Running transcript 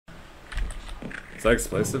Is that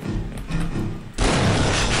explosive?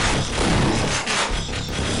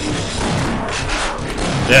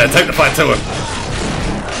 Yeah, take the fight to him!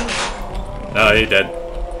 No, he dead.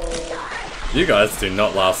 You guys do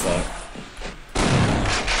not last long.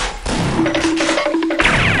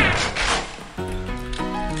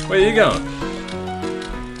 Where are you going?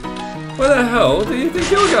 Where the hell do you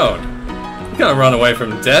think you're going? You can't run away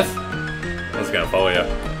from death. I was gonna follow you.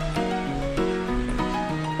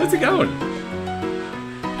 Where's he going?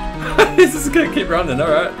 He's just gonna keep running,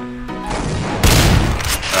 alright.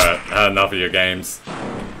 Alright, I had enough of your games.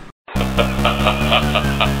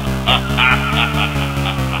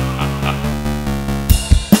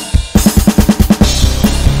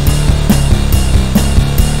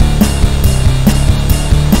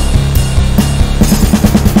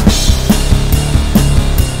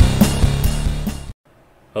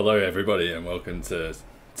 Hello everybody and welcome to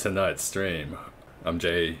tonight's stream. I'm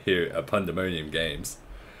Jay here at PunDemoniuum Games.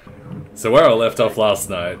 So where I left off last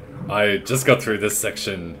night, I just got through this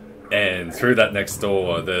section and through that next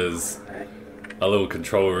door there's a little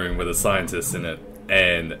control room with a scientist in it,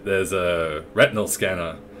 and there's a retinal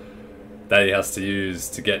scanner that he has to use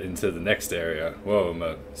to get into the next area. Whoa,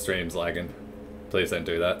 my stream's lagging. Please don't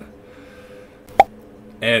do that.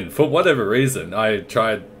 And for whatever reason, I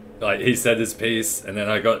tried, like, he said his piece, and then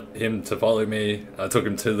I got him to follow me. I took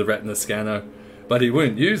him to the retina scanner, but he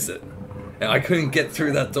wouldn't use it. And I couldn't get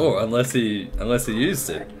through that door unless he used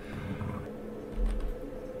it.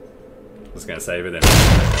 I was gonna save it then.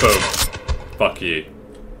 Boom. Fuck you.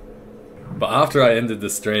 But after I ended the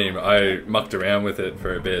stream, I mucked around with it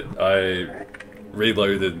for a bit. I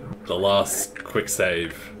reloaded the last quick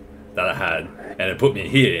save that I had, and it put me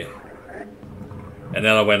here. And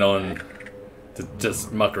then I went on to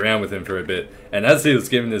just muck around with him for a bit. And as he was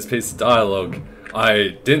giving this piece of dialogue,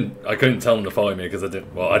 I couldn't tell him to follow me because I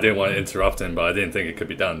didn't want to interrupt him, but I didn't think it could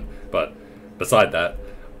be done. But beside that,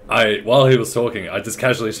 while he was talking, I just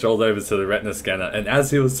casually strolled over to the retina scanner, and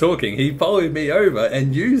as he was talking, he followed me over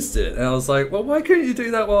and used it. And I was like, well, why couldn't you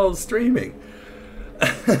do that while I was streaming?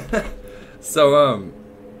 So, I'm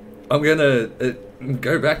gonna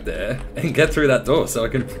go back there and get through that door so I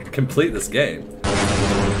can complete this game.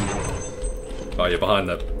 Oh, you're behind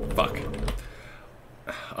the... fuck.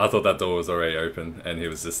 I thought that door was already open and he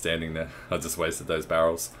was just standing there. I just wasted those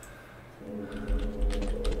barrels.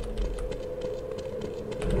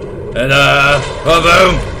 And oh,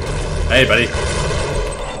 boom! Hey buddy.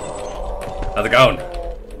 How's it going?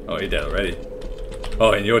 Oh, you're dead already.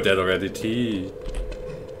 Oh, and you're dead already, T.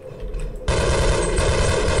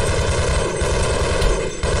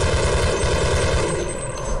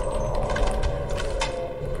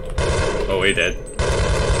 Oh, we dead.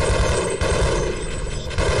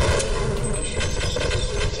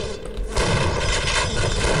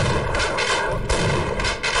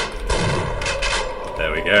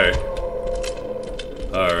 There we go.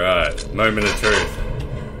 Alright, moment of truth.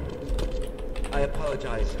 I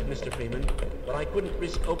apologize, Mr. Freeman, but I couldn't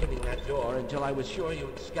risk opening that door until I was sure you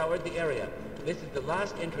had scoured the area. This is the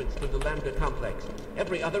last entrance to the Lambda complex.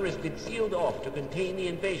 Every other has been sealed off to contain the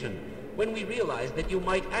invasion. When we realized that you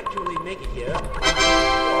might actually make it here,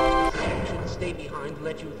 we should stay behind to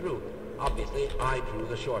let you through. Obviously, I drew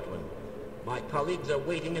the short one. My colleagues are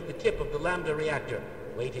waiting at the tip of the Lambda reactor.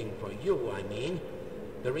 Waiting for you, I mean.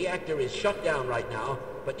 The reactor is shut down right now,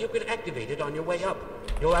 but you can activate it on your way up.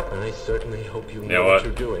 I certainly hope you know what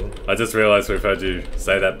you're doing. I just realized we've heard you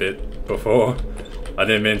say that bit before. I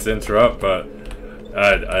didn't mean to interrupt, but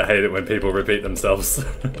I hate it when people repeat themselves.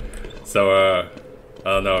 So, I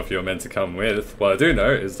don't know if you're meant to come with. What I do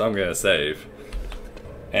know is I'm gonna save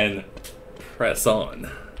and press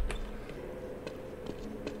on.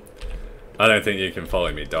 I don't think you can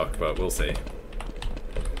follow me, Doc, but we'll see.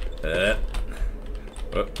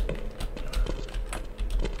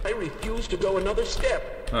 I refuse to go another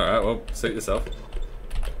step. Alright, well, suit yourself.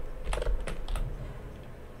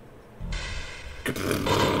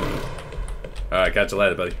 Alright, catch you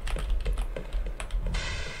later, buddy.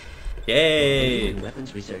 Yay!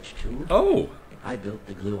 Weapons research too. Oh! I built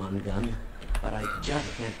the glue-on gun, but I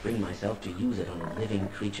just can't bring myself to use it on a living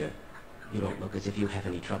creature. You don't look as if you have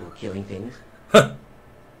any trouble killing things.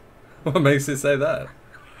 What makes you say that?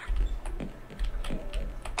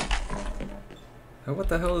 Oh, what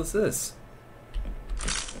the hell is this?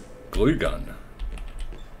 Glue gun.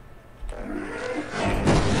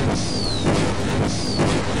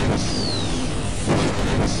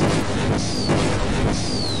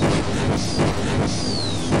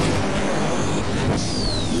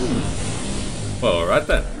 Well, alright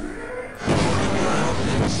then.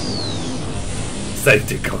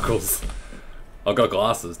 Safety goggles. I've got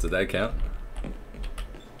glasses, do they count?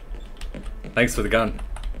 Thanks for the gun.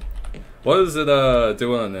 What does it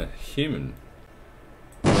do on a human?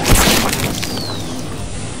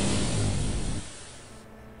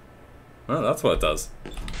 Oh, that's what it does.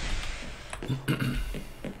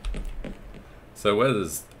 So where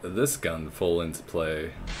does this gun fall into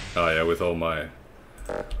play? Oh yeah, with all my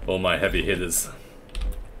heavy hitters.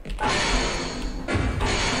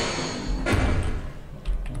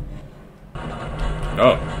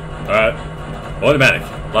 Oh, alright. Automatic.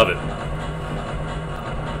 Love it.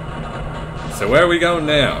 So where are we going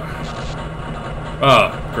now?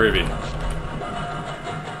 Oh, groovy.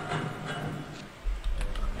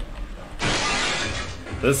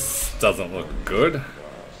 This doesn't look good.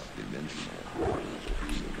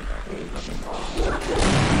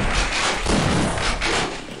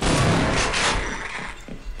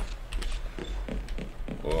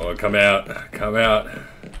 Oh, come out. Come out.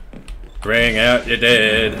 Bring out your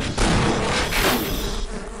dead.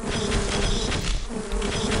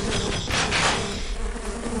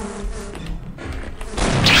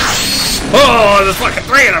 Oh, there's fucking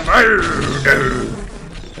 3 of them!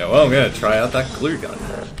 Yeah, well, I'm gonna try out that glue gun.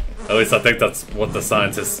 At least I think that's what the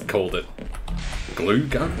scientists called it. Glue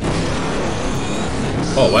gun?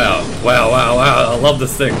 Oh, wow. Wow, wow, wow. I love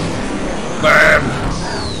this thing. Bam!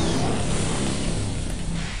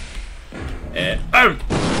 And... oh!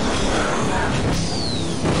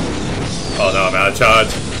 Oh no, I'm out of charge.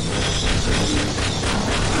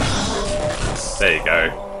 There you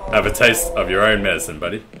go. Have a taste of your own medicine,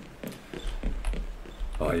 buddy.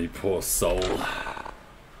 Oh, you poor soul.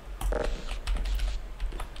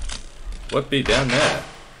 What be down there?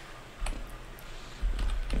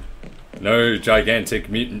 No gigantic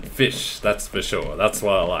mutant fish, that's for sure. That's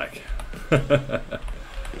what I like.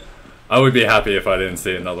 I would be happy if I didn't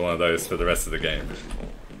see another one of those for the rest of the game.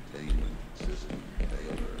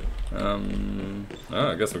 Oh,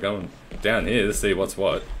 I guess we're going down here to see what's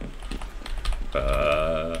what.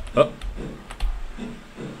 Oh.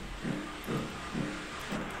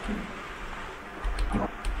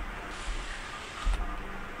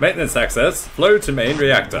 Maintenance access. Flow to main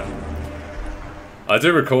reactor. I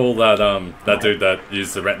do recall that that dude that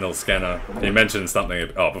used the retinal scanner, he mentioned something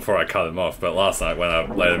before I cut him off, but last night when I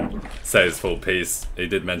let him say his full piece, he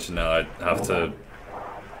did mention that I'd have to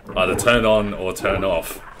either turn on or turn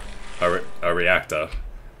off a reactor,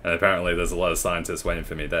 and apparently there's a lot of scientists waiting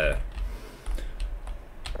for me there.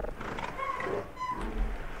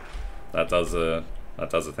 That does a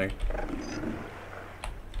thing.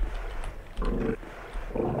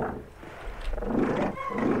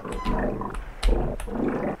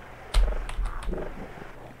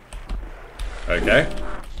 Okay.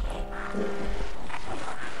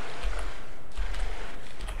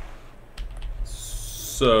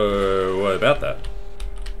 So, what about that?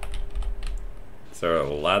 Is there a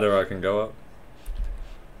ladder I can go up?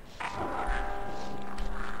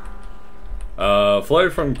 Flow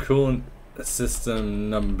from coolant system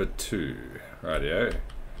number 2. Rightio.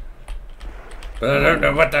 But I don't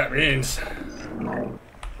know what that means.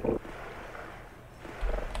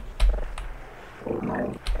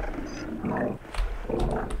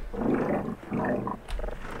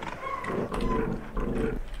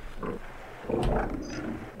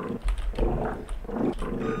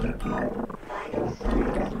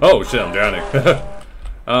 Oh shit, I'm drowning.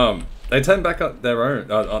 They turn back up their own,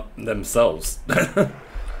 themselves.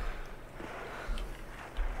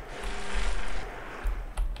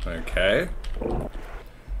 Okay.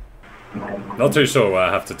 Not too sure what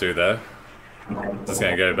I have to do there. Just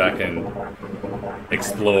gonna go back and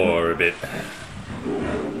explore a bit.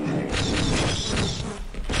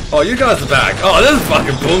 Oh, you guys are back. Oh, this is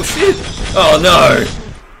fucking bullshit. Oh no.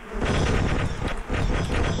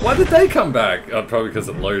 Why did they come back? Oh, probably because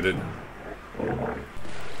it loaded.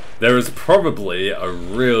 There is probably a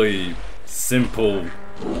really simple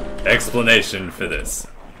explanation for this.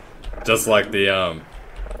 Just like the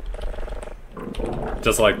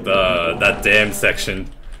that dam section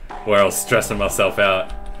where I was stressing myself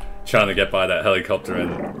out trying to get by that helicopter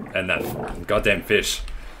and that goddamn fish.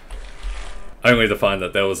 Only to find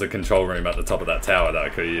that there was a control room at the top of that tower that I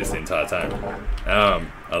could have used the entire time.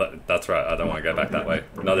 That's right, I don't want to go back that way.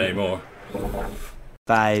 Not anymore.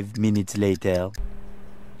 5 minutes later.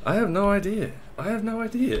 I have no idea. I have no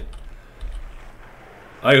idea.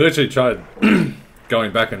 I literally tried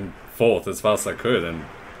going back and forth as fast as I could and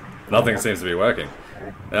nothing seems to be working.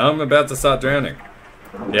 Now I'm about to start drowning.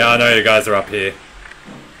 Yeah, I know you guys are up here.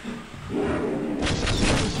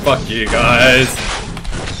 Fuck you guys.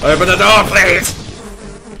 Open the door, please!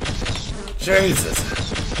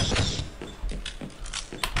 Jesus.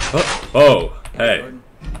 Oh, hey.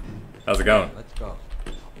 How's it going? Let's go.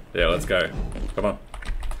 Yeah, let's go. Come on.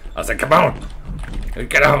 I said, come on!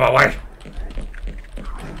 Get out of my way!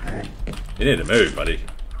 You need to move, buddy.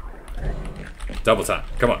 Double time.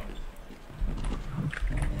 Come on.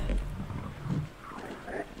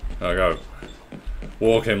 I go.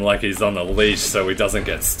 Walk him like he's on a leash so he doesn't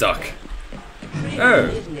get stuck. Oh.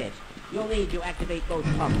 Isn't it? You'll need to activate both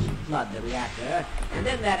pumps to flood the reactor, and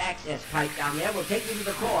then that access pipe down there will take you to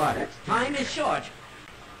the core. Time is short.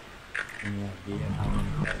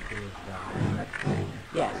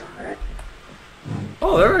 Yes.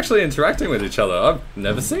 Oh, they're actually interacting with each other. I've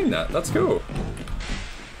never seen that. That's cool.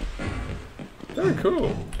 Very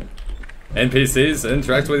cool. NPCs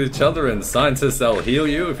interact with each other and scientists that'll heal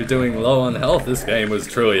you if you're doing low on health. This game was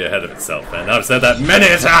truly ahead of itself, and I've said that many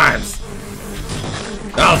times!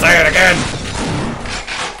 I'll say it again!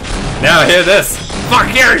 Now hear this!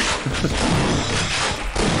 Fuck you!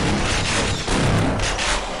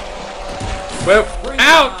 Well,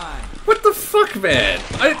 out! What the fuck, man?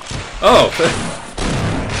 Oh!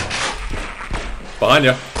 Behind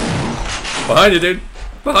you. Behind you, dude.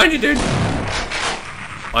 Behind you, dude.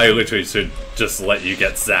 I literally should just let you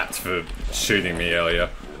get zapped for shooting me earlier.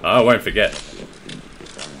 I won't forget.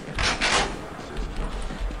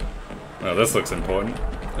 Oh, this looks important.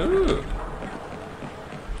 Ooh.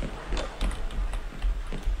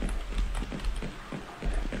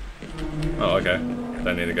 Oh, okay.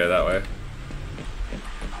 Don't need to go that way.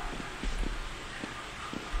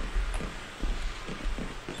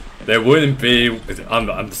 There wouldn't be.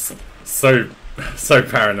 I'm so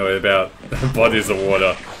paranoid about bodies of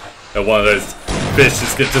water and one of those fish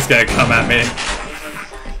is just gonna come at me.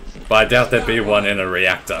 But I doubt there'd be one in a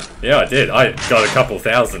reactor. Yeah, I did. I got a couple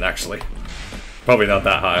thousand actually. Probably not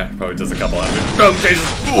that high. Probably just a couple hundred. Oh Jesus!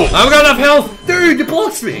 I haven't got enough health, dude. You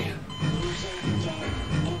blocked me.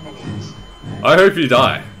 I hope you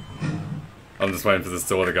die. I'm just waiting for this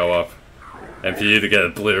door to go up and for you to get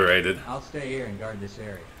obliterated. I'll stay here and guard this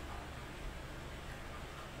area.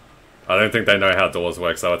 I don't think they know how doors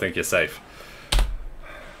work, so I think you're safe.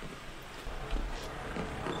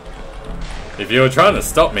 If you were trying to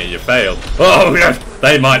stop me, you failed. Oh, yeah,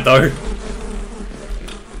 they might though.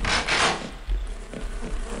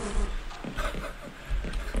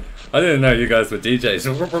 I didn't know you guys were DJs.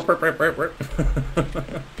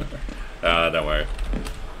 Ah, don't worry.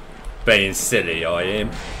 Being silly, I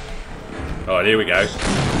am. Alright, here we go.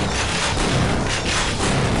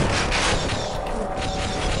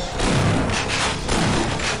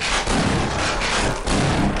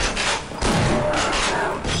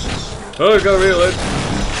 Oh, gotta reload.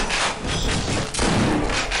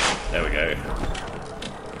 There we go.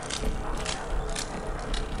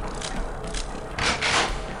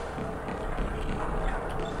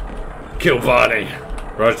 Kill body.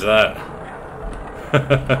 Roger that.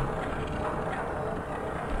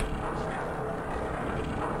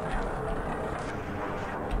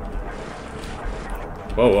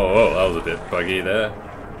 Whoa, whoa, whoa, that was a bit buggy there.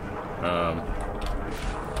 I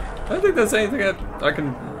don't think there's anything I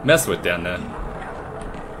can mess with down there.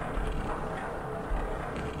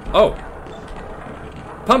 Oh!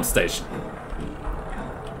 Pump station.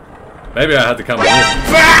 Maybe I had to come in here.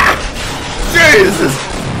 Ah! Jesus!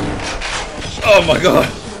 Oh my god!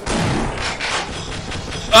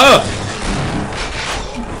 Oh!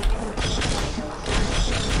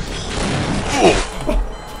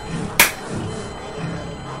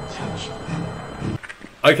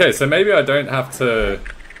 Okay, so maybe I don't have to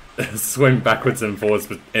swim backwards and forwards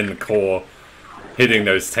in the core, hitting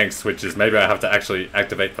those tank switches. Maybe I have to actually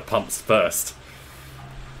activate the pumps first,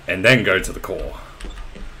 and then go to the core.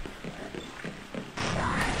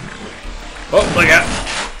 Oh, look out!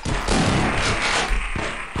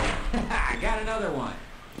 I got another one.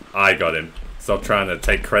 I got him. Stop trying to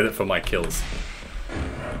take credit for my kills.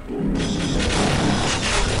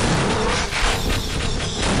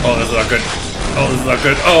 Oh, this is not good. Oh, this is not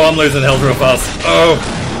good. Oh, I'm losing health real fast. Oh!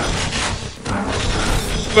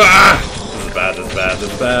 Ah! This is bad, this is bad, this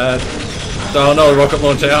is bad. Oh no, rocket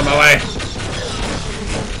launcher out of my way!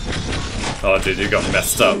 Oh dude, you got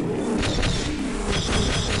messed up.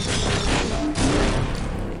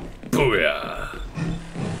 Booyah!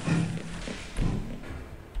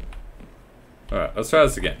 Alright, let's try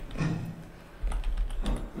this again.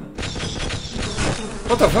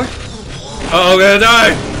 What the fuck? Oh, I'm gonna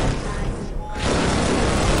die!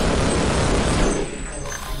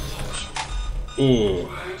 Ooh.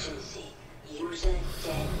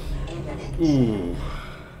 Ooh.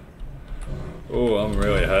 Ooh, I'm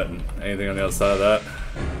really hurting. Anything on the other side of that?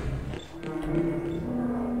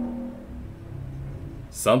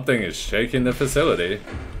 Something is shaking the facility.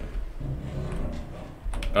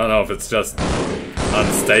 I don't know if it's just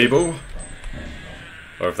unstable,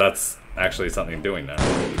 or if that's actually something doing that.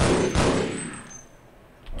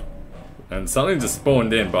 And something just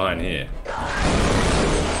spawned in behind here.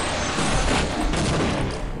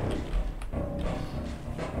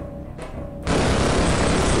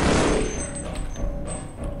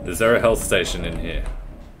 Is there a health station in here?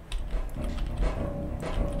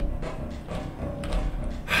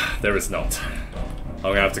 There is not. I'm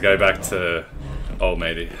gonna have to go back to old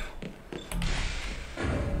matey.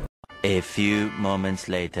 A few moments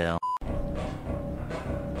later.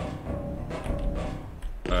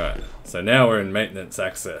 Alright, so now we're in maintenance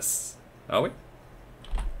access. Are we?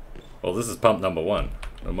 Well, this is pump number 1.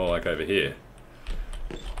 Or more like over here.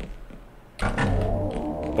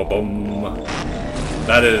 Ba-boom.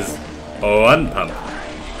 That is one pump.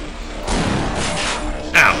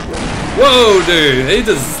 Ow! Whoa, dude! He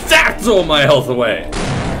just zapped all my health away!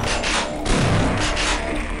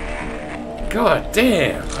 God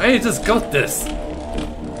damn! I just got this!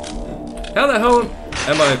 How the hell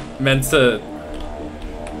am I meant to...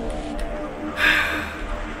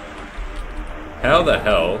 How the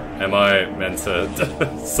hell am I meant to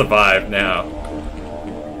survive now?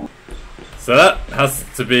 So that has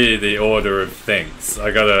to be the order of things. I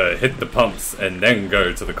gotta hit the pumps and then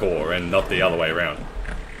go to the core and not the other way around.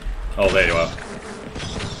 Oh, there you are.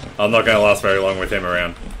 I'm not gonna last very long with him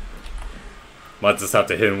around. Might just have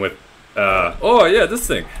to hit him with... oh yeah, this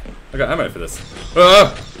thing. I got ammo for this.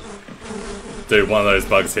 Ah! Dude, one of those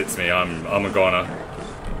bugs hits me, I'm a goner.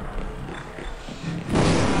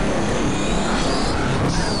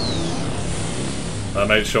 I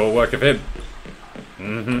made sure work of him.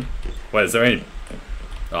 Wait, is there any...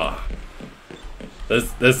 Ah.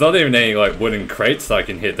 There's not even any, like, wooden crates I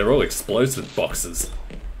can hit. They're all explosive boxes.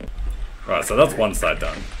 Right, so that's one side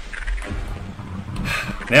done.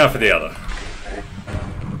 Now for the other.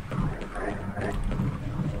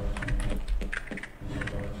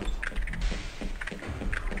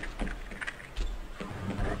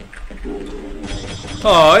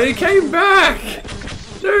 Oh, he came back!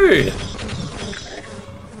 Dude!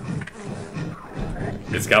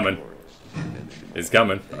 It's coming. It's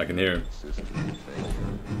coming. I can hear him.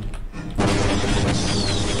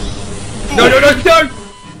 No, no, no, no!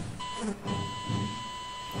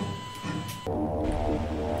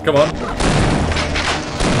 Come on.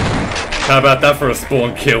 How about that for a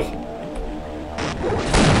spawn kill?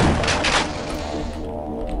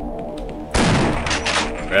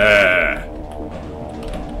 Yeah.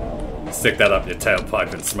 Stick that up your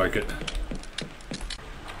tailpipe and smoke it.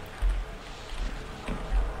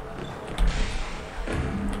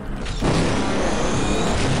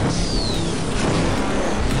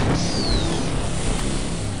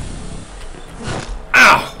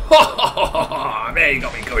 Ow! Man, you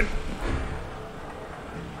got me good.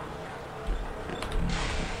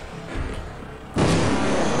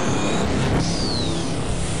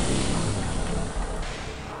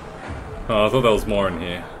 Oh, I thought there was more in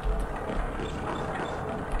here.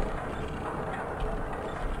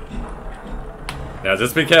 Now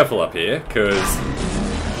just be careful up here, because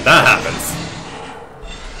that happens.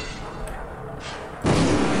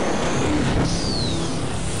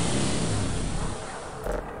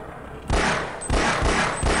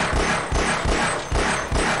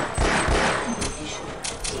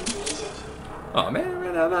 Oh man, I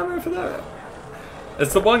ran out of ammo for that.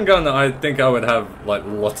 It's the one gun that I think I would have like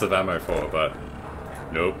lots of ammo for, but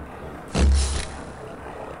nope.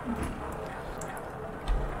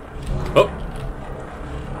 Oh!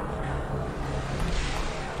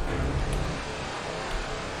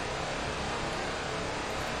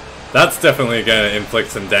 That's definitely going to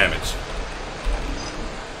inflict some damage.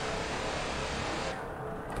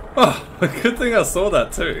 Oh, good thing I saw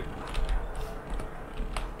that too.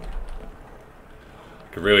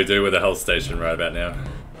 Could really do with a health station right about now.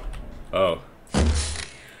 Oh.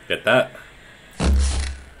 Get that.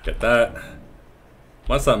 Get that.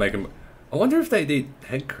 Might start making... I wonder if they eat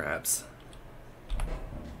head crabs.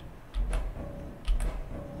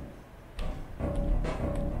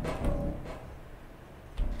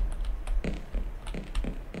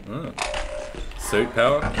 Oh. Suit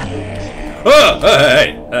power. Oh!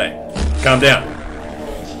 Hey! Hey! Calm down.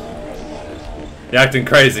 You're acting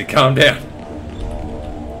crazy. Calm down.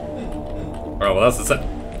 Alright, well that's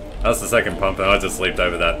the second pump, and I just leaped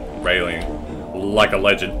over that railing like a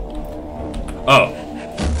legend. Oh.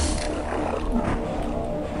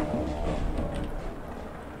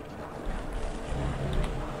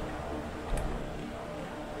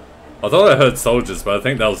 I thought I heard soldiers, but I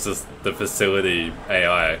think that was just the facility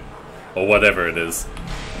AI, or whatever it is.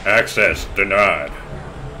 Access denied.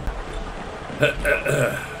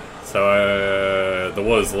 So, the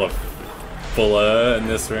water's a lot fuller in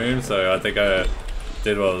this room, so I think I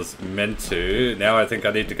did what I was meant to. Now I think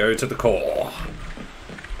I need to go to the core.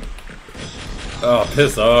 Oh,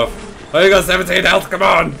 piss off. Oh, you got 17 health, come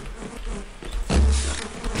on!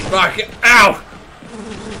 Fuck, ow!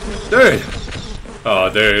 Dude! Oh,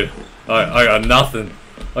 dude. I got nothing.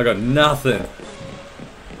 I got nothing.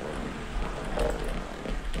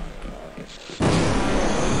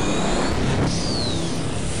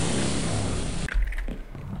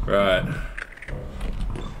 Right.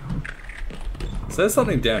 Is there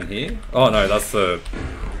something down here? Oh no, that's the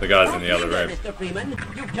guys in the other room. Mr. Freeman,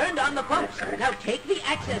 you've turned on the pumps. Now take the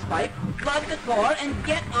access pipe, plug the core, and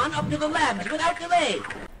get on up to the labs without delay.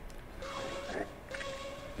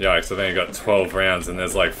 Yikes, I've only got 12 rounds and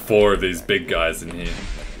there's like 4 of these big guys in here.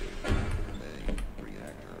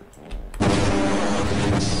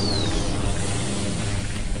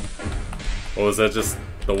 Or was that just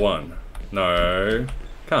the one? No,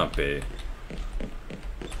 can't be.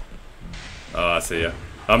 Oh, I see ya.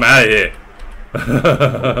 I'm out of here!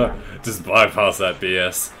 Just bypass that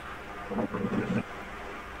BS.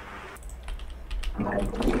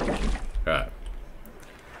 Right.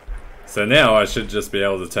 So now I should just be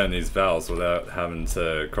able to turn these valves without having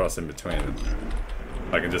to cross in between them.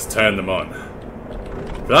 I can just turn them on.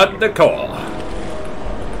 Flood the core!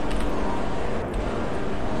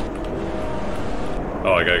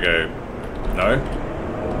 Oh, I gotta go... No?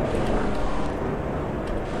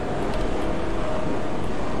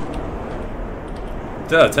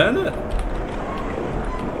 Did I turn it?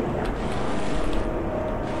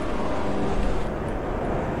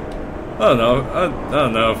 I don't know. I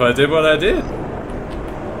don't know if I did what I did.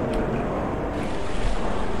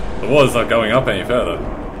 The water's not going up any further.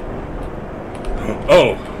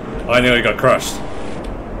 Oh! I nearly got crushed.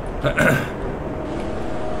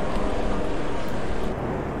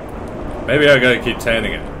 Maybe I gotta keep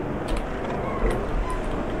turning it.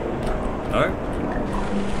 No?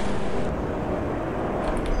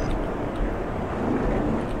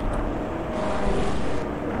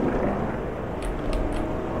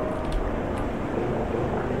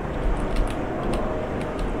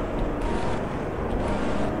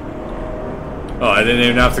 Oh, I didn't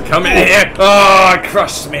even have to come in here! Oh, it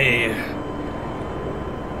crushed me!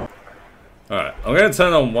 Alright, I'm gonna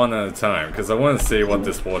turn on one at a time, because I want to see what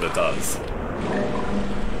this water does.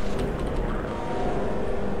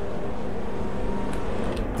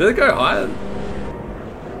 Did it go higher?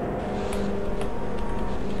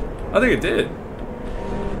 I think it did.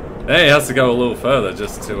 Then it has to go a little further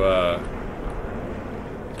just to,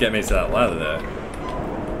 get me to that ladder there.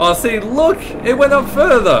 Oh, see, look! It went up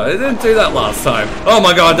further! It didn't do that last time. Oh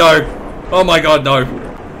my god, no! Oh my god, no!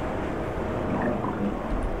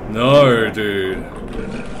 No, dude.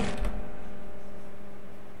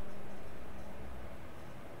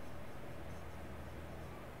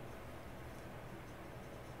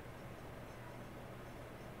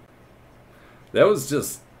 There was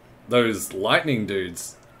just those lightning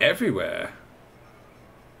dudes everywhere.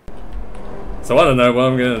 So I don't know what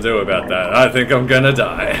I'm gonna do about that. I think I'm gonna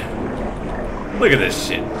die. Look at this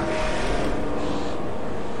shit.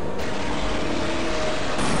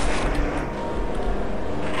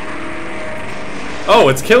 Oh,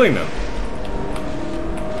 it's killing them.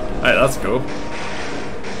 Hey, that's cool.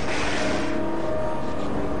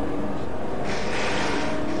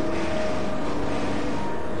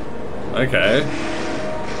 Okay.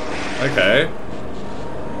 Okay.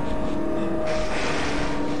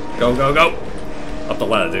 Go, go, go! Up the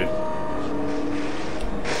ladder, dude.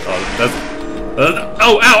 Oh, that's...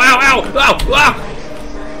 oh, ow, ow, ow! Ow! Ow!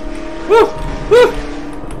 Woo! Woo!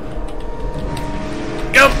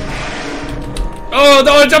 Go! Oh,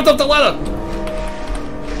 no, I jumped up the ladder!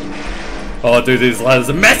 Oh, dude, these ladders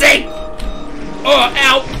are messy! Oh,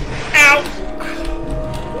 ow! Ow!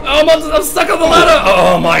 Oh, I'm stuck on the ladder!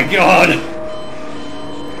 Oh my god!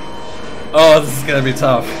 Oh, this is gonna be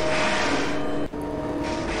tough.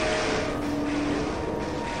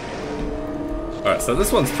 Alright, so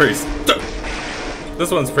this one's pretty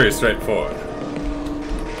straightforward.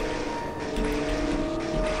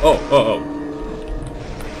 Oh, oh, oh.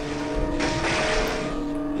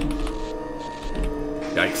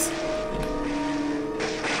 Yikes.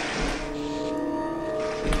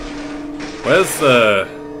 Where's the...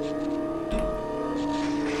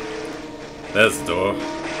 There's the door.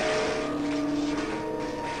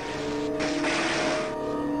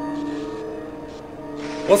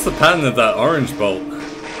 What's the pattern of that orange bolt?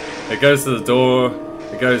 It goes to the door,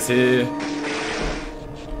 it goes here.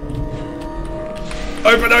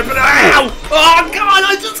 Open, open, ow! Oh god,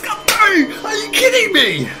 I just got through! Are you kidding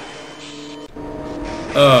me?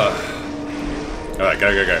 Alright,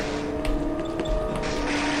 go, go, go.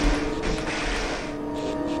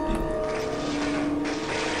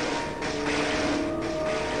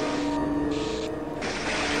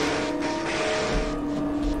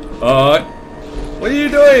 What are you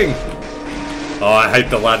doing? Oh, I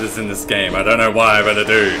hate the ladders in this game. I don't know why, but I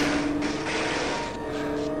do.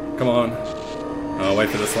 Come on. Oh,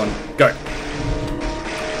 wait for this one. Go.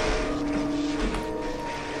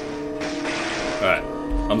 Alright.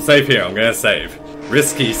 I'm safe here. I'm gonna save.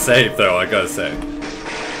 Risky save, though, I gotta say.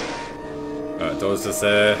 Alright, door's just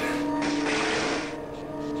there.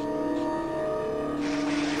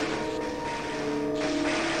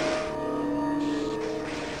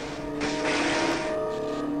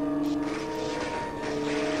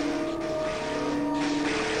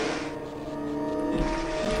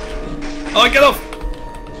 Oh, get off!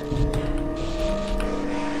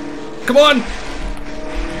 Come on!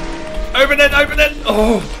 Open it, open it!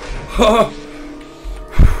 Oh! Oh!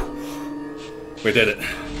 We did it.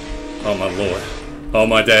 Oh my lord. Oh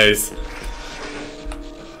my days.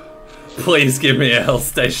 Please give me a health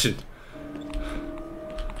station.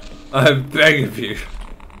 I beg of you.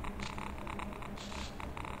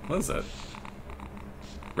 What is that?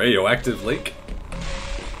 Radioactive leak?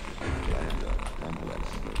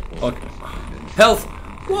 Okay. Health!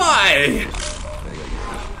 Why?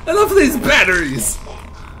 Enough of these batteries!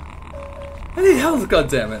 I need health,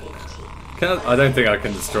 goddammit. I don't think I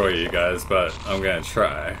can destroy you guys, but I'm gonna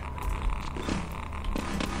try.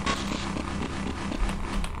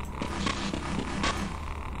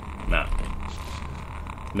 Nah.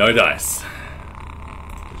 No dice.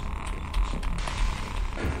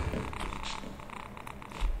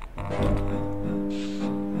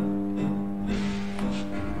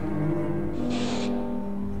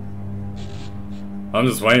 I'm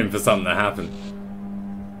just waiting for something to happen.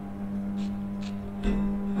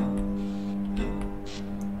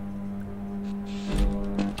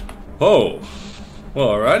 Oh, well,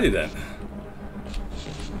 alrighty then.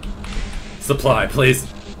 Supply, please.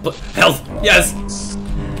 Health, yes!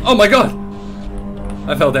 Oh my god!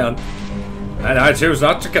 I fell down. And I choose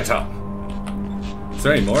not to get up. Is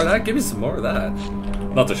there any more of that? Give me some more of that.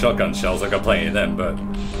 Not the shotgun shells, I got plenty of them, but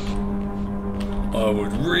I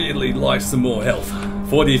would really like some more health.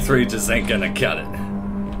 43 just ain't gonna cut it.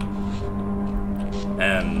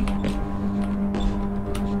 And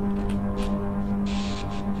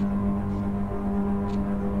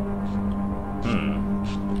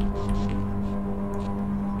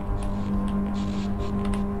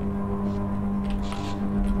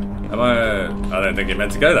I don't think you're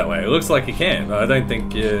meant to go that way. It looks like you can, but I don't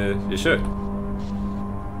think you should.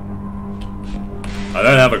 I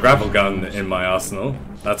don't have a grapple gun in my arsenal,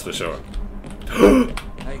 that's for sure.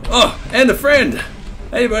 Oh, and a friend!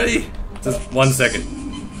 Hey, buddy! Just 1 second.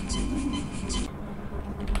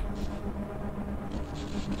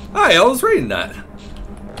 Hi, I was reading that. Yeah,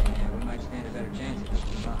 we might stand a better chance if we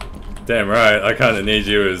keep on. Damn right, I kinda need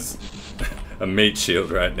you as a meat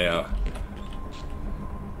shield right now.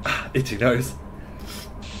 Itchy nose.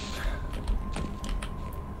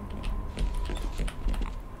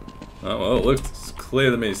 Oh, well, it looks clear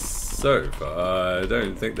to me so far. I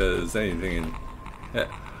don't think there's anything in... Yeah.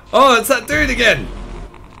 Oh, it's that dude again!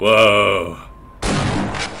 Whoa.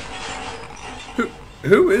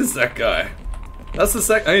 Who is that guy? That's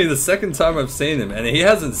only the second time I've seen him, and he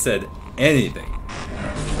hasn't said anything.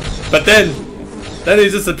 But then he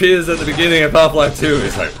just appears at the beginning of Half-Life 2.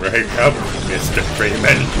 He's like, wake up, Mr.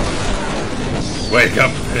 Freeman. Wake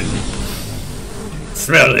up and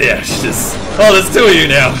smell the ashes. Oh, there's two of you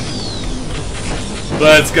now.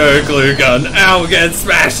 Let's go, glue gun. Ow, we're getting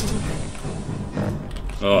smashed.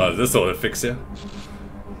 Oh, this ought to fix you.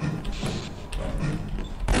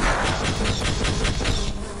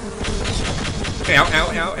 Ow,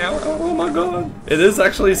 ow, ow, ow. Oh my god. It is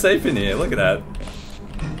actually safe in here. Look at that.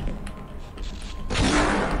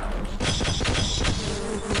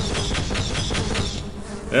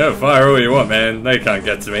 Yeah, fire all you want, man. They can't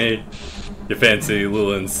get to me. You fancy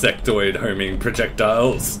little insectoid homing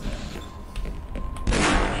projectiles.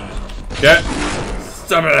 Get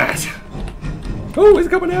some of that. Oh, he's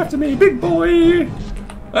coming after me, big boy.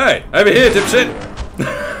 Hey, over here, dipshit.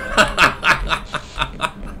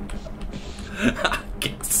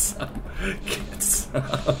 Get some. Get some.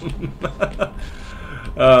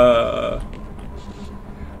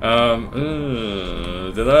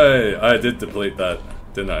 Did I did deplete that,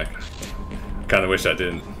 didn't I? Kinda wish I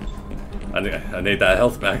didn't. I need that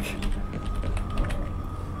health back.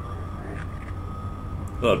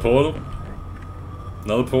 Another portal?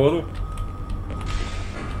 Another portal?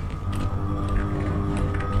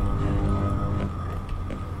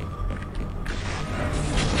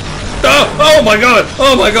 Oh my god!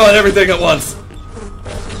 Oh my god, everything at once!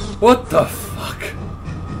 What the fuck?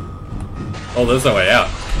 Oh, there's no way out.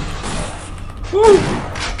 Woo!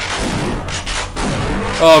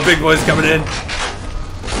 Oh, big boy's coming in.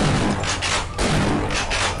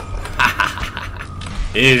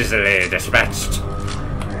 Easily dispatched.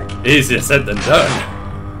 Easier said than done.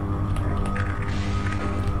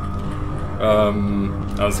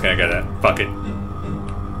 I'm just gonna go there. Fuck it.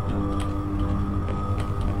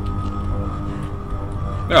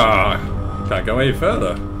 Ah, can't go any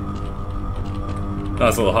further.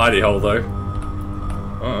 Nice little hidey hole though.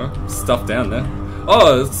 Oh, stuff down there.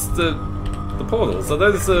 Oh, it's the portals. Are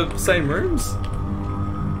those the same rooms?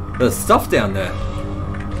 There's stuff down there.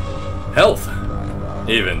 Health,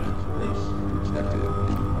 even.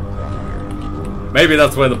 Maybe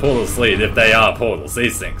that's where the portals lead, if they are portals,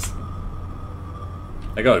 these things.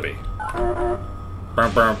 They gotta be.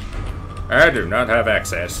 Brum, brum. I do not have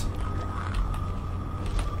access.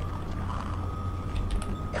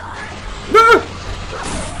 No!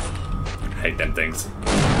 Hate them things.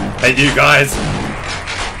 Hate you guys!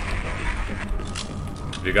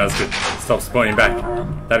 If you guys could stop spawning back,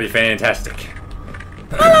 that'd be fantastic.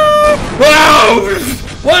 Wow!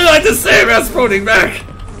 What did I just say about spawning back?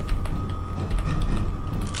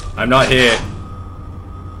 I'm not here.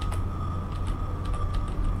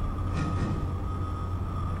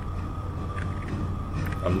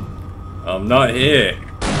 I'm not here.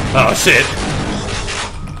 Oh shit.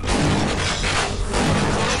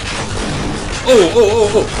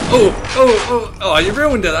 Oh, you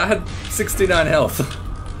ruined it. I had 69 health.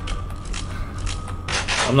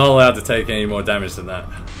 I'm not allowed to take any more damage than that.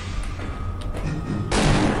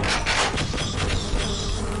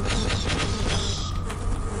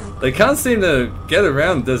 They can't seem to get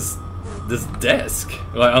around this desk.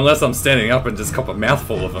 Like, unless I'm standing up and just cop a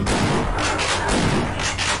mouthful of them.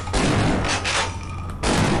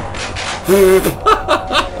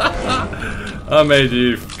 I made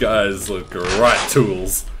you guys look right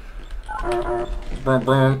tools.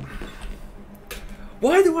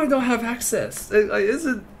 Why do I not have access? Like,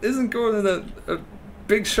 isn't Gordon a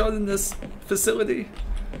big shot in this facility?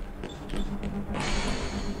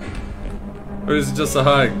 Or is it just a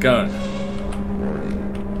hired gun?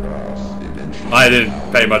 I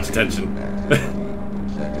didn't pay much attention.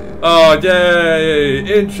 Oh yay!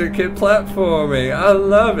 Intricate platforming! I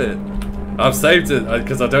love it! I've saved it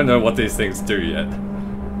because I don't know what these things do yet.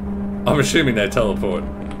 I'm assuming they teleport.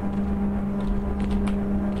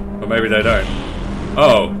 Or maybe they don't.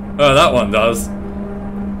 Oh, that one does.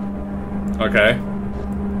 Okay.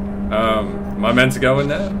 Am I meant to go in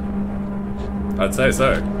there? I'd say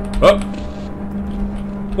so. Oh!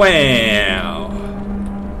 Wow!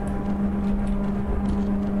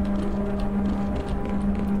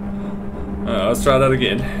 Let's try that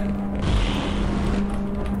again.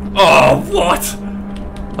 Oh, what?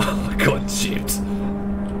 Oh, I got chipped.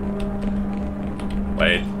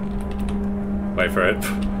 Wait for it.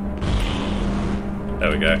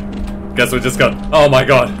 There we go. Guess we just got. Oh my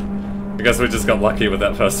god! I guess we just got lucky with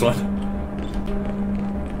that first one.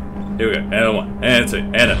 Here we go. And one, and two,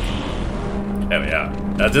 and a. There we are.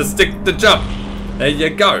 Now just stick the jump. There you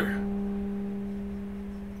go.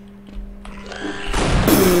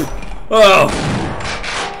 Oh!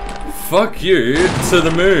 Fuck you to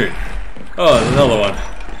the moon. Oh, there's another one.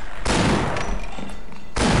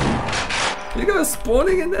 You guys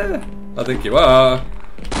spawning in there? I think you are.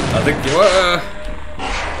 I think you are.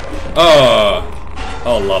 Oh.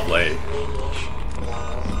 Oh, lovely.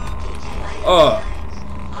 Oh.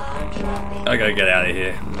 I gotta get out of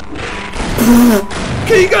here.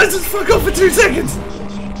 Can you guys just fuck off for 2 seconds?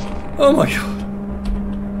 Oh my god.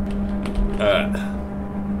 Alright.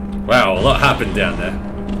 Wow, a lot happened down there.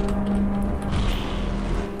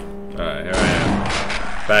 Alright, here I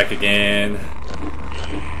am. Back again.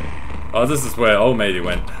 Oh, this is where old matey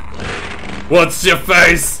went. What's your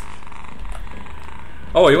face?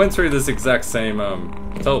 Oh, he went through this exact same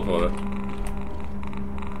teleporter.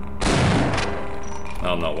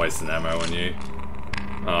 I'm not wasting ammo on you.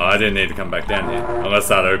 Oh, I didn't need to come back down here. Unless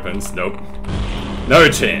that opens. Nope. No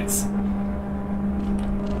chance.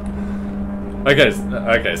 Okay,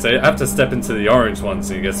 so you have to step into the orange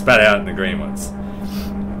ones and you get spat out in the green ones.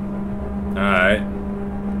 Alright.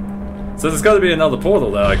 So there's got to be another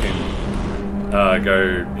portal that I can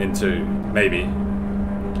go into, maybe.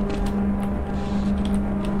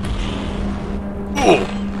 Oh,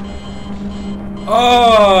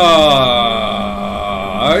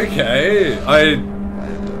 okay.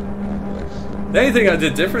 The only thing I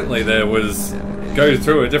did differently there was go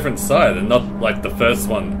through a different side and not like the first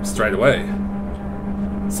one straight away.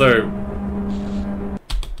 So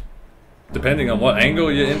depending on what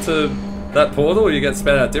angle you're into that portal, you get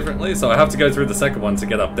spat out differently. So I have to go through the second one to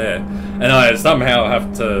get up there, and I somehow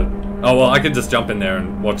have to. Oh well, I can just jump in there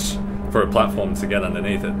and watch for a platform to get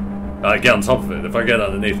underneath it. Get on top of it. If I get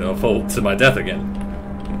underneath it, I'll fall to my death again.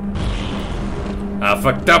 I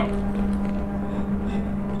fucked up.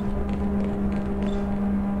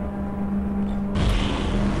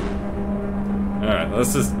 Alright,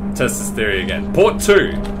 let's just test this theory again. Port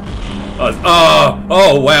 2!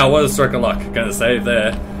 Oh wow, what a stroke of luck. Gonna save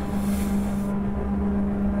there.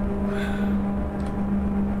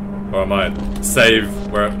 Or I might save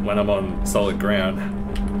when I'm on solid ground.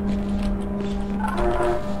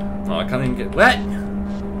 Oh, I can't even get wet!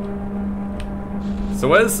 So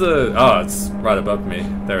where's the... Oh, it's right above me.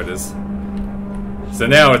 There it is. So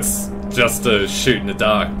now it's just a shoot in the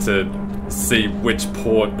dark to see which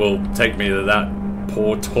port will take me to that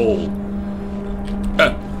portal.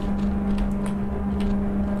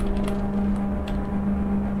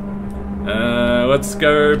 Let's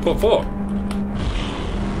go port 4.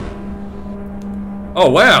 Oh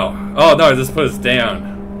wow! Oh no, this put us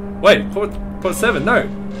down. Wait, port 7, no.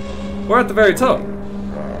 We're at the very top.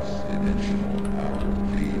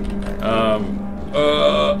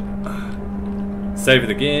 Save it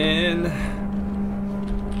again.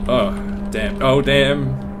 Oh, damn. Oh,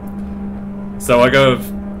 damn. So I gotta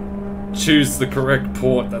choose the correct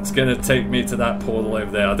port that's gonna take me to that portal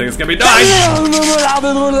over there. I think it's gonna be 9!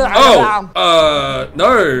 Oh!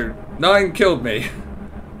 No! 9 killed me.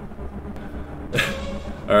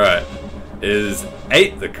 Alright. Is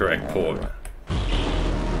 8 the correct port?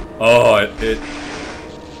 Oh, it...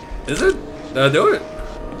 Is it? Did I do it?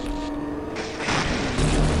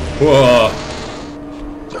 Whoa.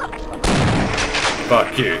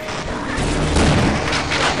 Fuck you.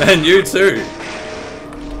 And you too.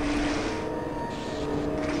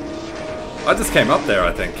 I just came up there,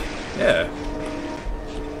 I think. Yeah.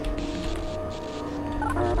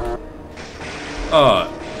 Oh.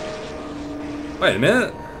 Wait a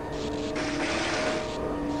minute.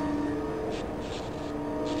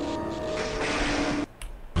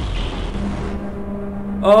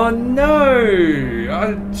 Oh no!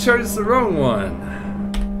 I chose the wrong one.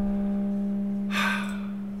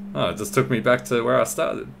 Oh, it just took me back to where I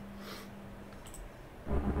started.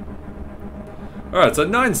 Alright, so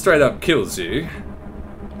 9 straight up kills you.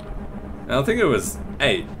 And I think it was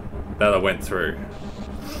 8 that I went through.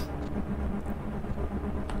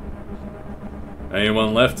 Only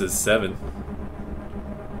one left is 7.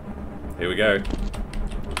 Here we go.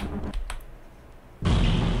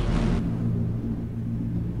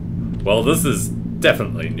 Well, this is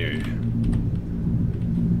definitely new.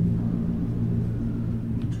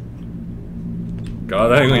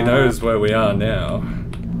 God only knows where we are now.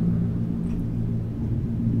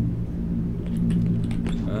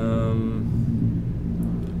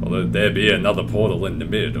 Well, there'd be another portal in the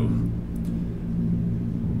middle.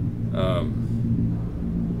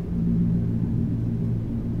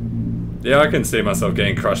 Yeah, I can see myself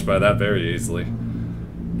getting crushed by that very easily.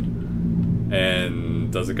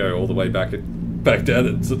 And does it go all the way back down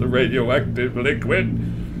into the radioactive liquid?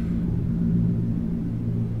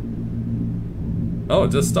 Oh,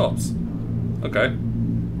 it just stops. Okay.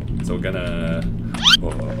 So we're gonna...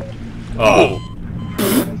 Oh!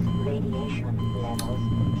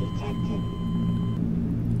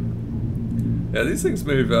 Yeah, these things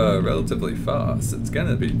move relatively fast. It's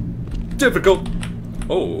gonna be difficult.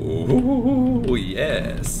 Oh,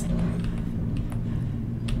 yes.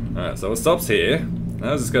 Alright, so it stops here.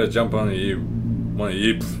 I was just gonna jump on one of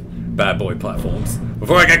you bad boy platforms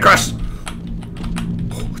before I get crushed.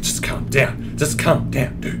 Oh, just calm down. Just calm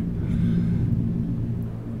down, dude.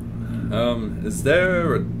 Is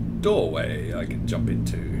there a doorway I can jump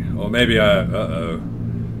into? Or maybe I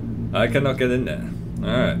cannot get in there.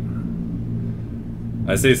 Alright.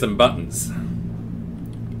 I see some buttons.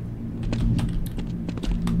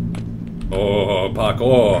 Oh,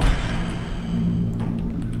 parkour.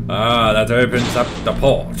 Ah, that opens up the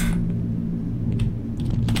port.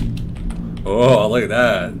 Oh, look at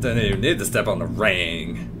that. Don't even need to step on the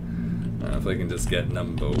ring. If we can just get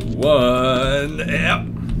number 1. Yep.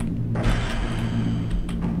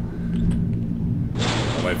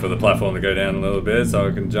 I'll wait for the platform to go down a little bit so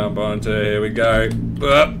I can jump onto. Here we go.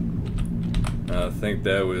 I think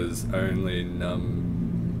there was only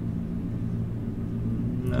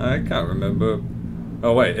I can't remember.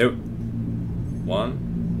 Oh wait,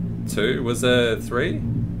 1, 2, was there 3?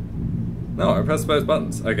 No, I pressed both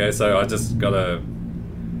buttons. Okay, so I just gotta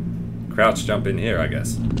crouch jump in here, I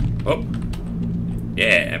guess. Oh,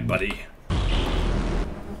 yeah, buddy.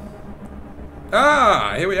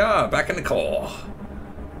 Ah, here we are, back in the core.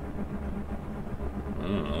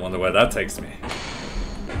 I wonder where that takes me.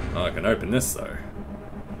 Oh, I can open this though.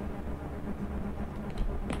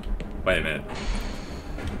 Wait a minute.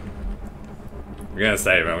 I'm gonna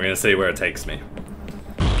save it. I'm gonna see where it takes me.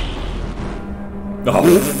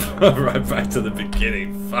 Oh, right back to the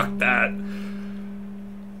beginning. Fuck that.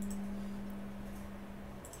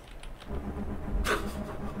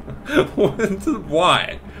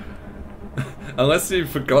 Why? Unless you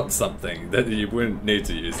forgot something, that you wouldn't need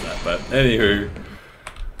to use that. But anywho.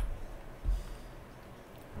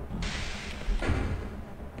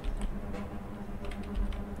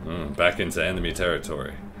 Back into enemy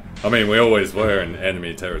territory. I mean, we always were in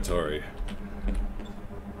enemy territory.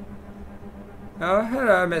 Oh,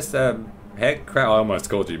 hello, Mr. Head Crab. I almost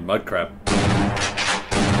called you Mud Crab.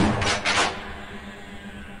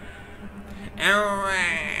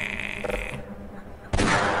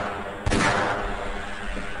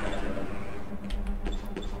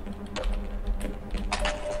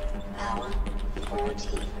 Power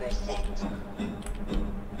 40%.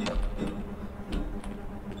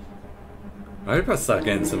 I hope I start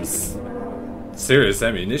getting some serious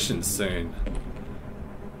ammunition soon.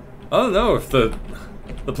 I don't know if the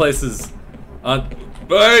places aren't...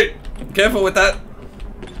 Wait! Careful with that!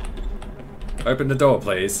 Open the door,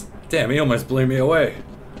 please. Damn, he almost blew me away.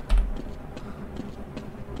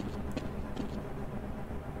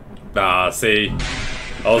 Ah, see?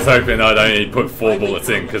 I was hoping I'd only put 4 bullets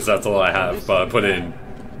in, because that's all I have, but I put in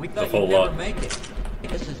the whole lot.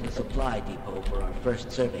 This is the supply depot for our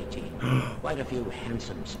first survey team. Quite a few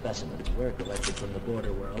handsome specimens were collected from the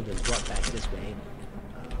Borderworld and brought back this way.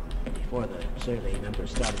 Before the survey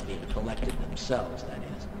members started being collected themselves, that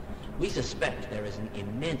is. We suspect there is an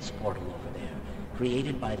immense portal over there,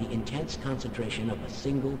 created by the intense concentration of a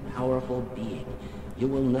single powerful being. You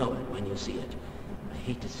will know it when you see it. I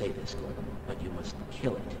hate to say this, Gordon, but you must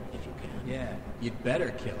kill it if you can. Yeah, you'd better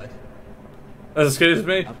kill it. Excuse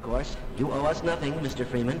me? Of course, you owe us nothing, Mr.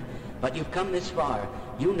 Freeman, but you've come this far.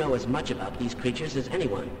 You know as much about these creatures as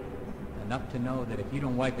anyone. Enough to know that if you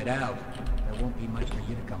don't wipe it out, there won't be much for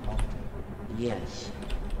you to come home to. Yes.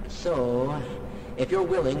 So, if you're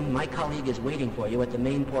willing, my colleague is waiting for you at the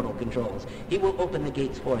main portal controls. He will open the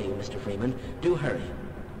gates for you, Mr. Freeman. Do hurry.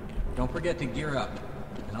 Don't forget to gear up,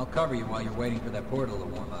 and I'll cover you while you're waiting for that portal to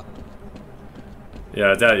warm up.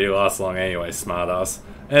 Yeah, I doubt you last long anyway, smartass.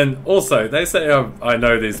 And also, they say I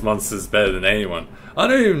know these monsters better than anyone. I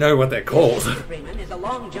don't even know what they're called. Mr. Freeman is a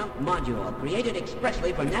long jump module created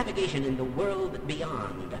expressly for navigation in the world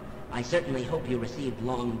beyond. I certainly hope you received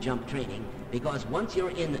long jump training, because once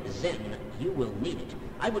you're in Zen, you will need it.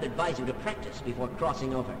 I would advise you to practice before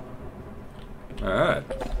crossing over. Alright.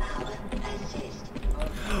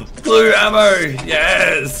 Blue ammo!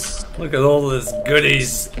 Yes! Look at all this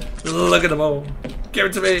goodies. Look at them all. Give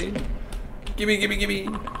it to me. Gimme, gimme, gimme.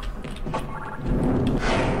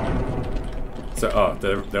 So, oh,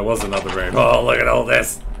 there was another room. Oh, look at all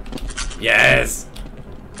this. Yes!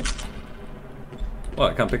 Well,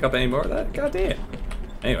 I can't pick up any more of that? God damn.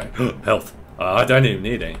 Anyway, health. I don't even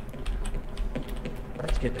need any.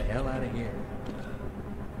 Let's get the hell out of here.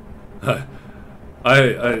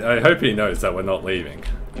 I hope he knows that we're not leaving.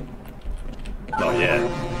 Not yet.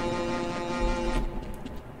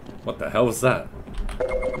 What the hell was that?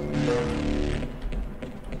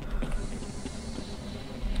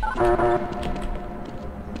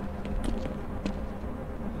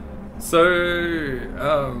 So,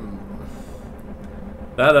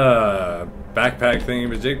 that backpack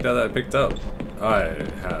thingamajig that I picked up, I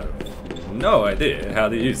have no idea how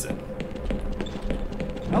to use it.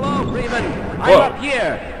 Hello, Freeman. Whoa. I'm up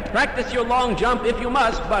here. Practice your long jump if you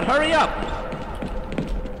must, but hurry up.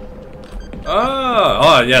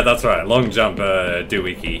 Oh, yeah, that's right. Long jump,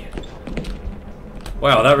 doohickey.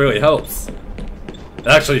 Wow, that really helps. It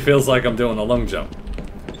actually feels like I'm doing a long jump.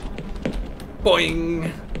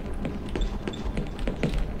 Boing!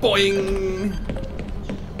 Boing!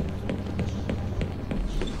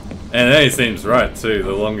 And it only seems right too.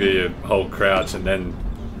 The longer you hold crouch and then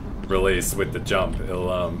release with the jump, it'll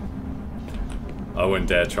I wouldn't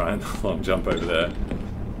dare try and long jump over there.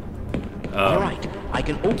 Alright, I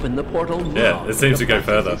can open the portal now. Yeah, it seems to go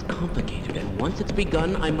further. It's complicated, and once it's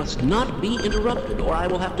begun, I must not be interrupted, or I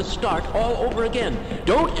will have to start all over again.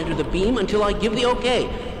 Don't enter the beam until I give the okay.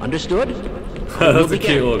 Understood? That's a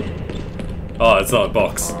cute look. Oh, it's not a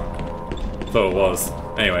box. Thought it was.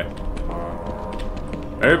 Anyway.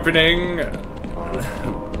 Opening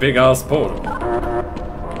big ass portal.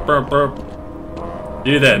 Burp burp.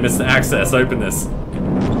 You there, Mr. Access, open this. Look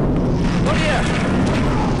here.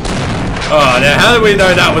 Oh, now how did we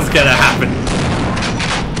know that was gonna happen?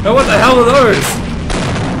 Oh, what the hell are those?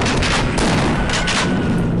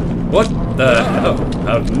 What the hell?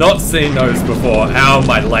 I've not seen those before. Ow,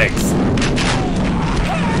 my legs.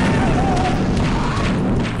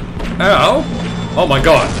 Ow! Oh my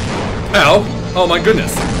god. Ow! Oh my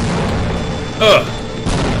goodness. Ugh.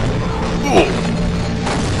 Ooh.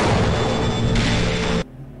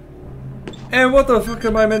 And what the fuck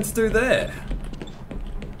am I meant to do there?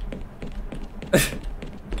 Am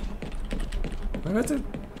I meant to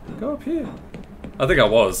go up here? I think I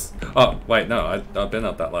was. Oh, wait, no, I've been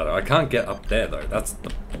up that ladder. I can't get up there though. That's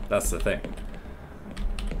the thing.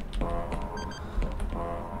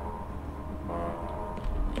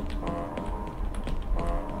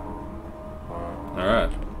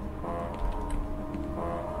 Alright.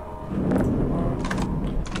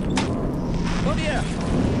 Oh dear!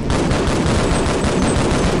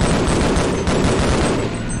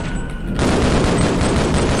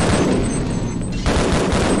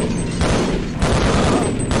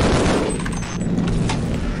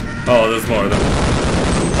 Oh, there's more of them.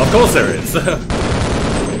 Of course there is.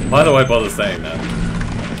 Why do I bother saying that?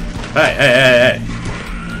 Hey, hey, hey, hey!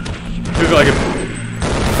 You look like a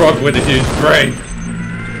frog with a huge brain.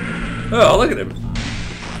 Oh, look at him.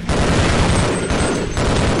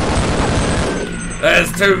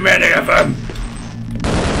 There's too many of them!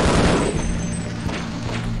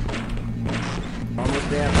 Almost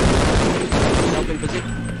there. Self in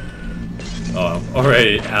position. Oh, I'm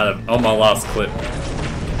already on my last clip.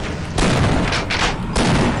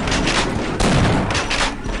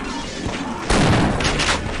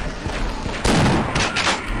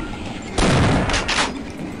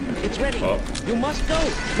 It's ready. Oh. You must go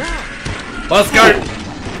now. Let's go!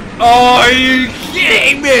 Oh, are you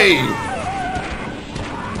kidding me?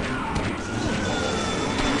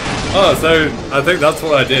 Oh, so I think that's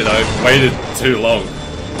what I did. I waited too long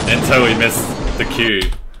until he missed the cue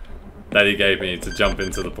that he gave me to jump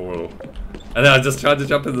into the portal. And then I just tried to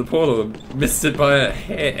jump into the portal and missed it by a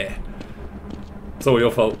hair. It's all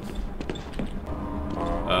your fault.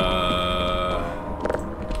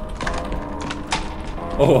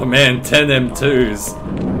 Oh man, 10 M2s.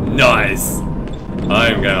 Nice.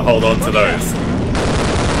 I'm gonna hold on to those.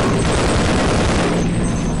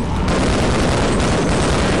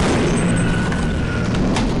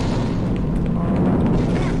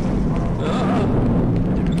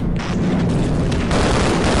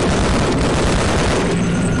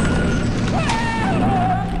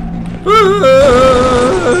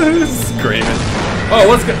 Screaming. Oh,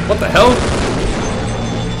 what the hell?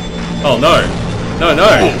 Oh no. No,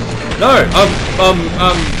 no. No,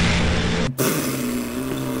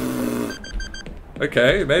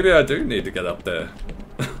 okay, maybe I do need to get up there.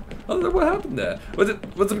 I don't know what happened there. Was it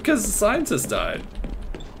because the scientist died?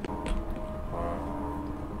 I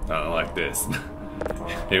don't like this.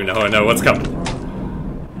 Even though I know what's coming.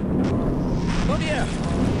 Oh dear.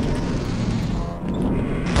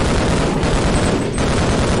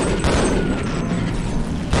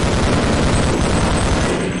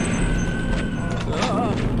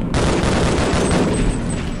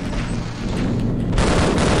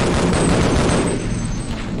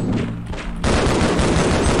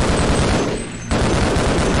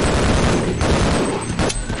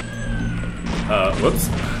 Whoops.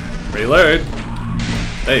 Reload.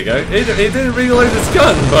 There you go. He didn't reload his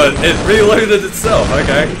gun, but it reloaded itself.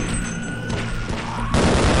 Okay.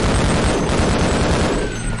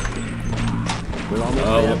 We're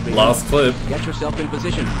almost there. Last clip. Get yourself in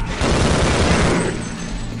position.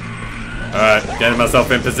 Alright, getting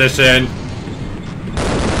myself in position.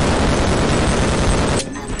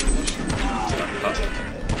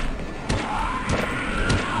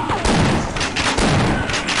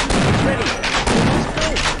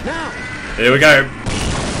 Here we go.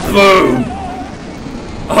 Boom!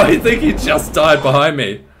 Oh, I think he just died behind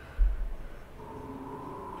me.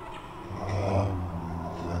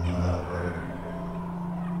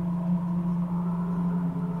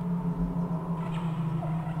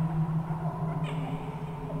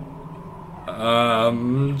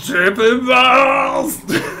 Tripping balls!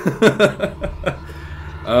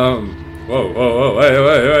 Whoa,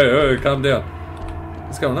 wait, calm down.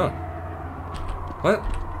 What's going on? What?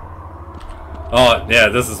 Oh, yeah,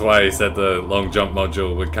 this is why he said the long jump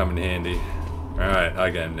module would come in handy. Alright, I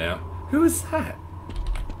get him now. Who is that?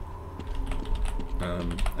 Oh,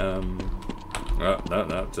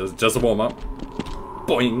 no, just a warm-up.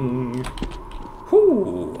 Boing!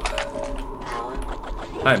 Whoo!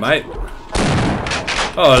 Hi, mate.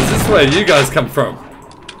 Oh, is this where you guys come from?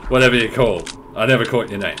 Whatever you're called. I never caught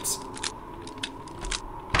your names.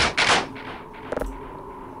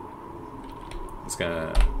 Just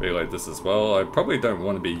gonna reload this as well. I probably don't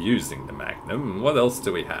want to be using the Magnum. What else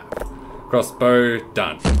do we have? Crossbow,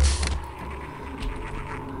 done.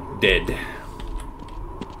 Dead.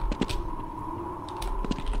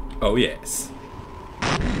 Oh yes.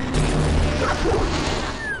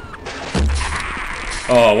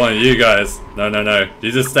 Oh, one of you guys. No, no, no.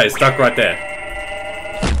 You just stay stuck right there.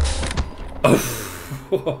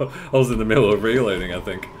 Oh, I was in the middle of reloading, I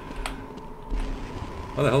think.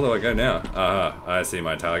 Where the hell do I go now? Aha, I see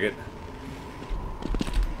my target.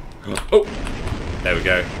 Oh, there we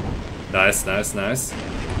go. Nice, nice, nice.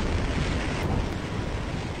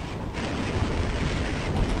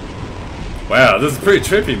 Wow, this is pretty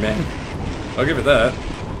trippy, man. I'll give it that.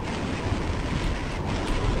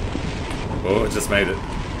 Oh, just made it.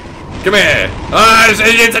 Come here! Ah,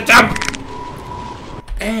 it's a jump!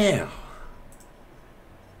 Ow!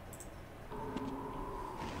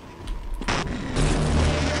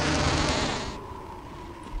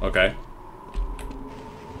 Okay.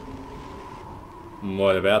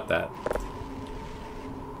 What about that?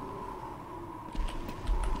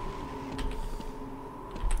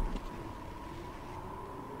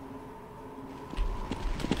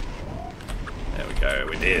 There we go,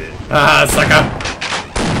 we did it. Ah, sucker!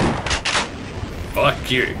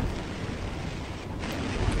 Fuck you.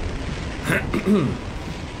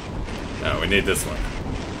 No, we need this one.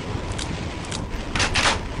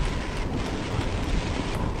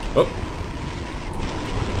 Oh.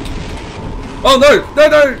 Oh no! No,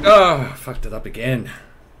 no! Oh, fucked it up again.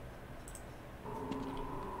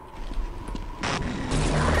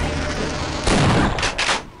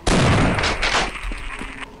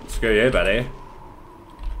 Screw you, buddy.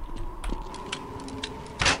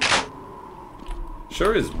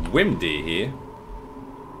 Sure is windy here.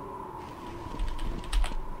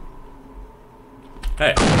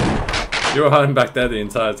 Hey, you were hiding back there the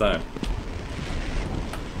entire time.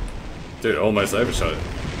 Dude, almost overshot it.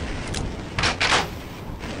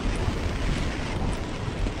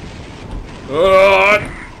 Oh!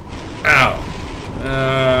 Ow!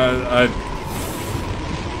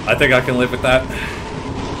 I think I can live with that.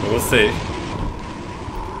 But we'll see.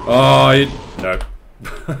 Oh, no.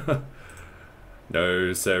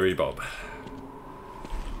 No, sorry, Bob.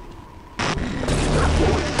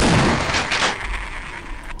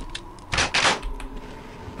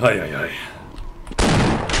 Ay, ay, ay.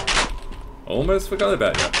 Almost forgot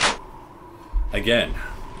about you. Again.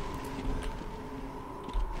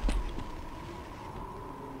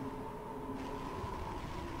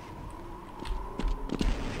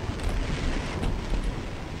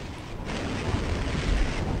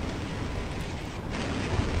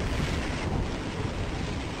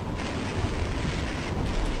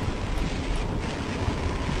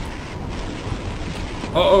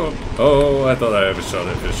 Oh, oh, I thought I overshot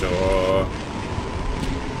it for sure.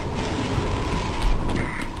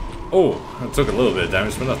 Oh, I took a little bit of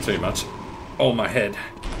damage, but not too much. Oh, my head.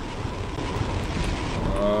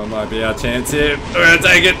 Oh, might be our chance here. We're gonna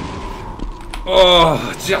take it.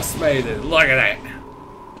 Oh, just made it. Look at that.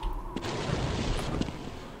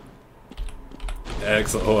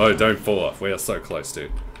 Excellent. Oh, don't fall off. We are so close,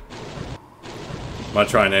 dude. Might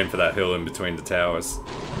try and aim for that hill in between the towers.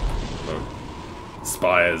 Or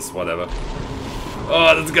spires, whatever.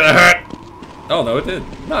 Oh, that's gonna hurt. Oh, no, it did.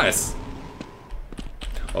 Nice.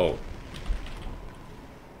 Oh.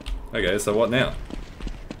 Okay, so what now?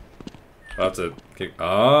 I have to kick.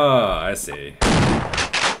 Ah, I see.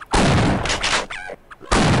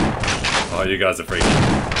 Oh, you guys are freaking.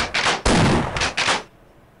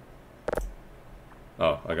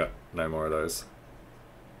 Oh, I got no more of those.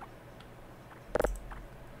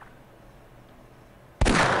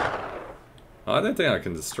 I don't think I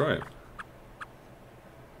can destroy him.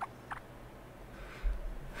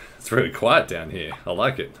 It's really quiet down here. I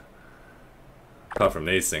like it. Apart from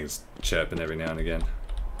these things chirping every now and again.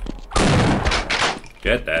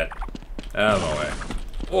 Get that. Out of my way.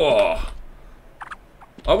 Oh!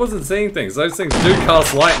 I wasn't seeing things. Those things do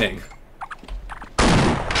cast lightning.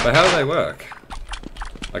 But how do they work?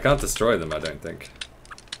 I can't destroy them, I don't think.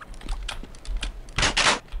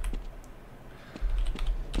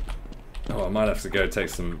 Oh, I might have to go take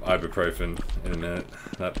some ibuprofen in a minute.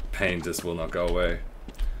 That pain just will not go away.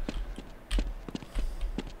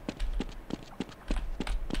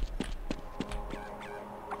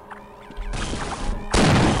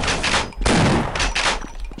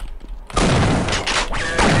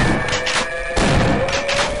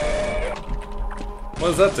 What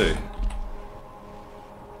does that do?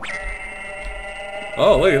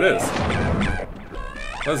 Oh, look at this.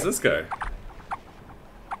 Where does this go?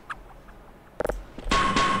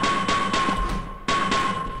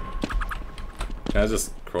 Can I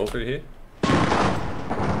just crawl through here?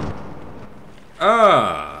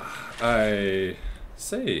 Ah, I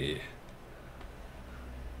see.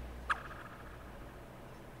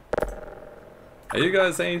 Are you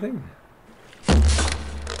guys anything?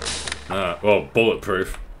 Well,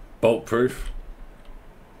 bulletproof. Bolt proof.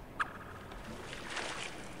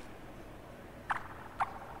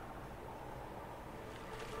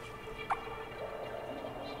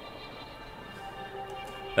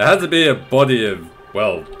 There had to be a body of,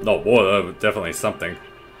 well, not water, but definitely something.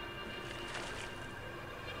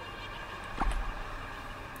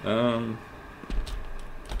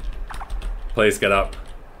 Please get up.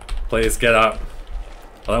 Please get up.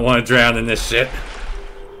 I don't want to drown in this shit.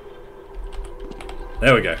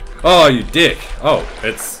 There we go. Oh, you dick. Oh,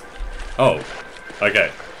 it's... Oh,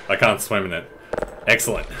 okay. I can't swim in it.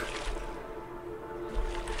 Excellent.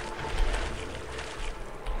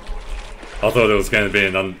 I thought it was going to be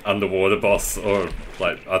an underwater boss, or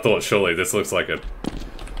like, I thought surely this looks like a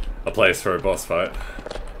place for a boss fight.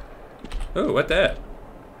 Ooh, what that?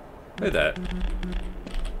 Who's that?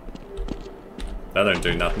 That don't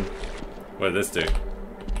do nothing. What did this do?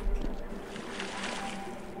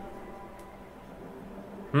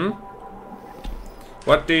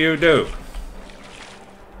 What do you do?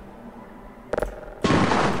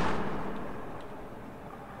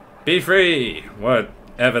 Be free!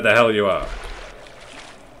 Whatever the hell you are.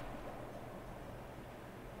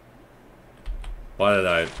 Why did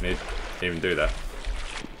I need to even do that?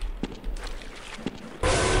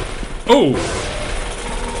 Oh!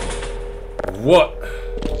 What?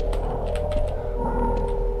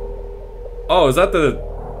 Oh, is that the...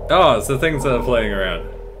 Oh, it's the things that are playing around.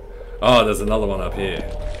 Oh, there's another one up here.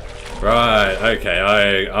 Right,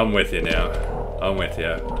 okay, I'm with you now. I'm with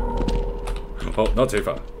you. Oh, not too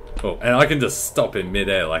far. Oh, and I can just stop in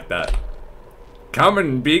midair like that. Come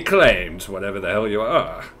and be claimed, whatever the hell you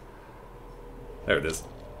are. There it is.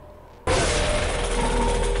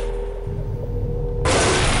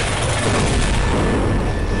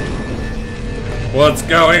 What's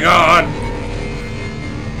going on?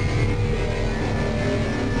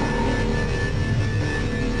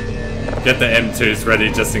 Get the M2s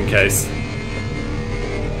ready just in case.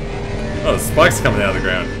 Oh, the spikes coming out of the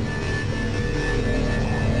ground.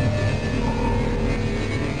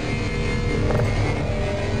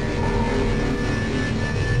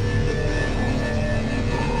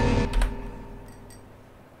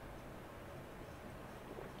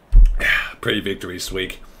 Pre-victory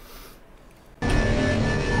squeak.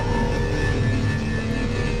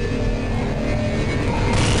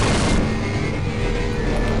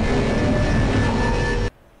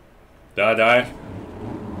 Did I die?